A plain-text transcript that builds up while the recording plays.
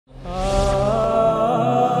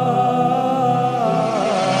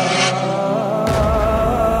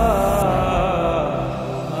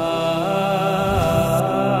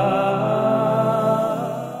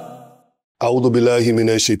أعوذ بالله من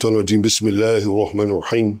الشيطان الرجيم بسم الله الرحمن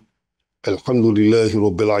الرحيم الحمد لله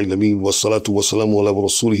رب العالمين والصلاة والسلام على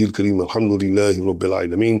رسوله الكريم الحمد لله رب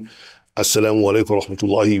العالمين Assalamu alaikum wa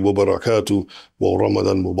rahmatullahi wa barakatuh wa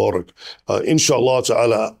Ramadan Mubarak. Inshallah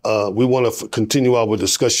ta'ala, we want to continue our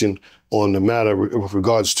discussion on the matter with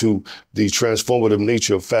regards to the transformative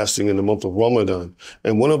nature of fasting in the month of Ramadan.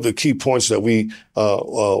 And one of the key points that we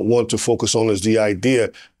want to focus on is the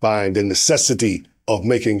idea behind the necessity of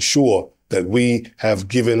making sure that we have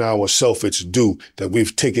given ourselves its due, that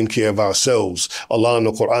we've taken care of ourselves. Allah in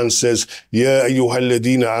the Quran says, Ya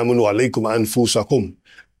ayyuhalladina amanu alaykum anfusakum.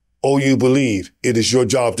 Oh, you believe, it is your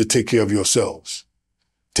job to take care of yourselves.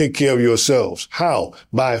 Take care of yourselves. How?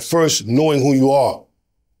 By first knowing who you are.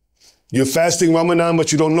 You're fasting Ramadan,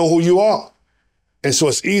 but you don't know who you are. And so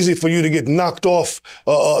it's easy for you to get knocked off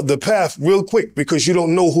the path real quick because you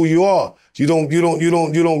don't know who you are. You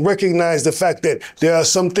don't recognize the fact that there are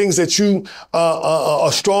some things that you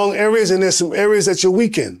are strong areas and there's some areas that you're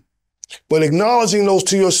weak in. But acknowledging those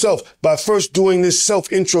to yourself by first doing this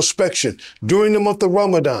self-introspection during the month of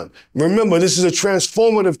Ramadan. Remember, this is a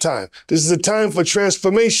transformative time. This is a time for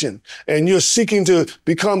transformation. And you're seeking to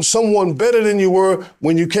become someone better than you were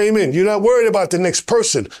when you came in. You're not worried about the next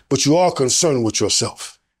person, but you are concerned with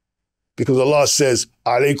yourself. Because Allah says,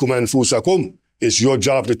 alaykum anfusakum. It's your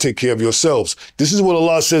job to take care of yourselves. This is what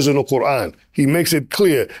Allah says in the Quran. He makes it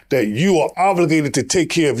clear that you are obligated to take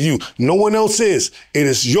care of you. No one else is. It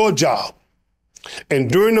is your job. And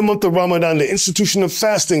during the month of Ramadan, the institution of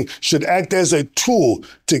fasting should act as a tool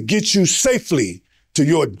to get you safely to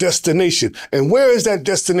your destination. And where is that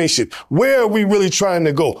destination? Where are we really trying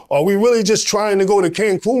to go? Are we really just trying to go to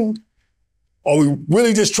Cancun? Are we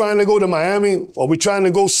really just trying to go to Miami? Are we trying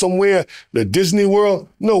to go somewhere, the Disney World?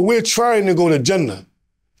 No, we're trying to go to Jannah.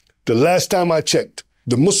 The last time I checked,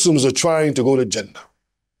 the Muslims are trying to go to Jannah.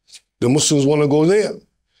 The Muslims want to go there.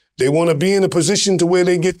 They want to be in a position to where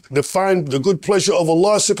they get to find the good pleasure of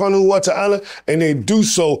Allah subhanahu wa ta'ala, and they do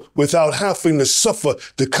so without having to suffer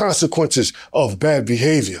the consequences of bad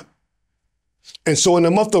behavior. And so in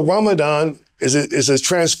the month of Ramadan is a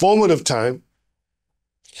transformative time.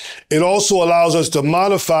 It also allows us to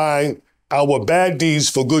modify our bad deeds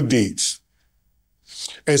for good deeds.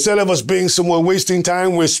 Instead of us being somewhere wasting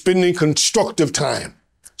time, we're spending constructive time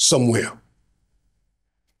somewhere.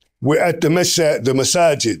 We're at the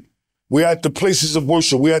masajid. We're at the places of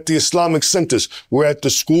worship. We're at the Islamic centers. We're at the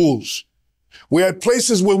schools. We're at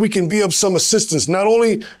places where we can be of some assistance, not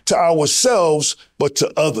only to ourselves, but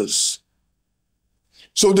to others.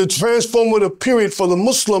 So the transformative period for the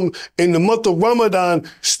Muslim in the month of Ramadan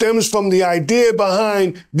stems from the idea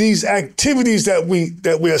behind these activities that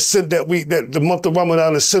the month of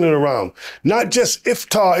Ramadan is centered around. Not just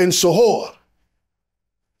iftar and suhoor.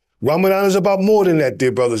 Ramadan is about more than that,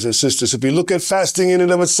 dear brothers and sisters. If you look at fasting in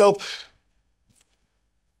and of itself,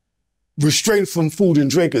 restraint from food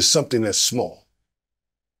and drink is something that's small.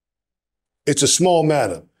 It's a small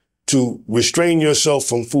matter to restrain yourself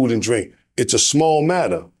from food and drink. It's a small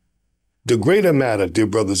matter. The greater matter, dear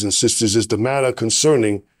brothers and sisters, is the matter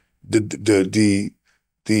concerning the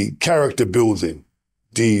character building,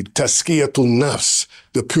 the taskiyatul nafs,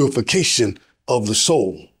 the purification of the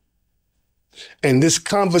soul. And this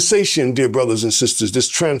conversation, dear brothers and sisters, this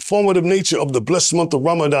transformative nature of the blessed month of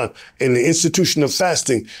Ramadan and the institution of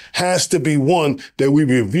fasting has to be one that we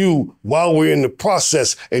review while we're in the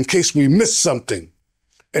process in case we miss something.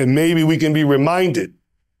 And maybe we can be reminded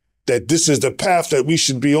that this is the path that we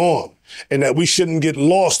should be on and that we shouldn't get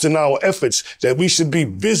lost in our efforts, that we should be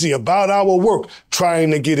busy about our work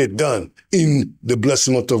trying to get it done in the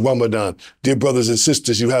blessed month of Ramadan. Dear brothers and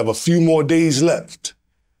sisters, you have a few more days left.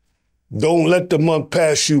 Don't let the month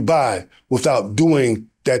pass you by without doing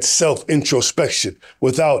that self-introspection,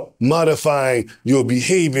 without modifying your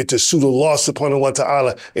behavior to suit Allah subhanahu wa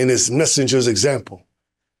ta'ala and His messenger's example.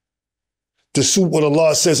 To suit what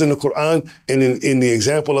Allah says in the Quran and in the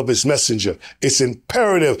example of His messenger. It's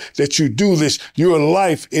imperative that you do this. Your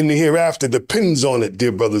life in the hereafter depends on it,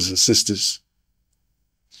 dear brothers and sisters.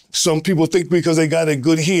 Some people think because they got it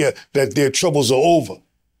good here that their troubles are over.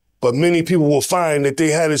 But many people will find that they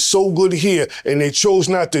had it so good here and they chose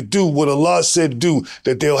not to do what Allah said do,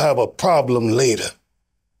 that they'll have a problem later.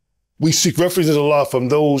 We seek refuge in Allah from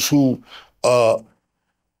those who've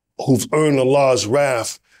earned Allah's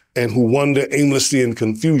wrath and who wander aimlessly in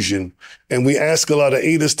confusion. And we ask Allah to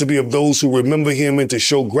aid us to be of those who remember Him and to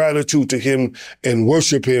show gratitude to Him and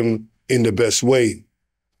worship Him in the best way.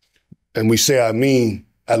 And we say Ameen,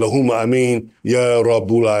 Allahumma Ameen, Ya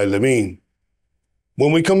Rabbul Alameen.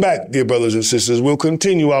 When we come back, dear brothers and sisters, we'll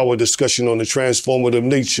continue our discussion on the transformative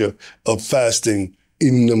nature of fasting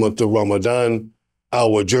in the month of Ramadan,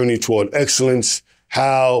 our journey toward excellence,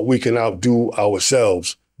 how we can outdo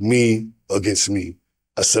ourselves, me against me.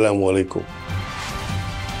 Assalamu alaikum.